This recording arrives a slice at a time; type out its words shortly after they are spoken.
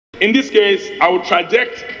In this case, I will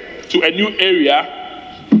traject to a new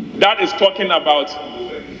area that is talking about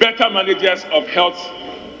better managers of health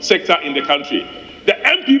sector in the country. The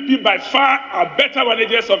MPP by far are better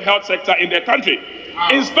managers of health sector in the country,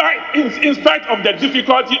 in spite of the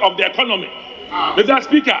difficulty of the economy. Mr.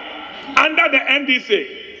 Speaker, under the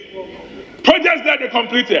NDC, projects that they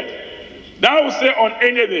completed, that will say on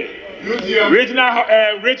any day,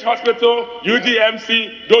 Regional Rich Hospital,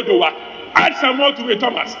 UGMC, Dodowa. Add some more to it,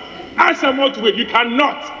 Thomas. Add some more to it. You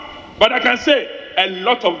cannot. But I can say a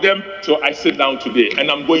lot of them till I sit down today, and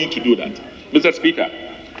I'm going to do that. Mr. Speaker,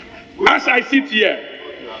 as I sit here,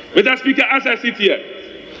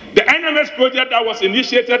 the NMS project that was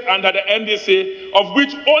initiated under the NDC, of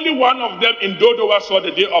which only one of them in Dodowa saw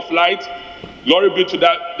the day of light, glory be to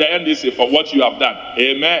the NDC for what you have done.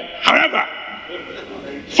 Amen. However,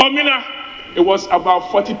 for Mina, it was about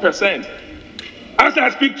 40%. As I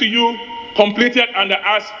speak to you, completed under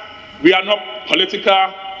us, we are not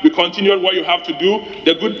political. We continue what you have to do.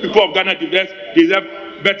 The good people of Ghana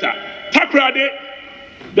deserve better. Takrade,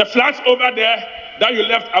 the flats over there that you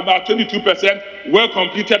left about 22%, well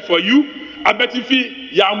completed for you.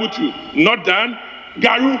 Abetifi, Yamutu, not done.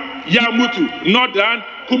 Garu, Yamutu, not done.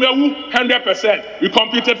 Kumewu, 100%, we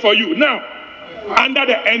completed for you. Now, under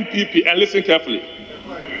the NPP, and listen carefully,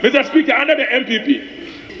 Mr. Speaker, under the NPP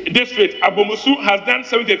district, Abomusu has done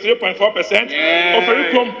 73.4%. Yeah.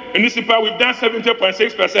 Oferikom Municipal, we've done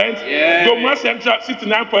 70.6%. Yeah. Goma Central,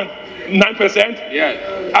 69.9%.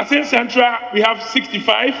 Yeah. Asin Central, we have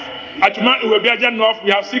 65. Atuma Uwebiaja North,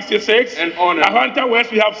 we have 66. And Ahanta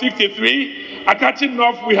West, we have 63. Akachi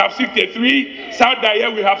North, we have 63. South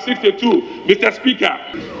Daya, we have 62. Mr. Speaker,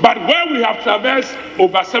 but where we have traversed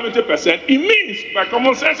over 70%, it means by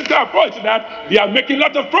commonsensical approach that we are making a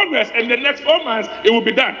lot of progress, and the next 4 months it will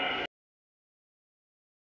be done.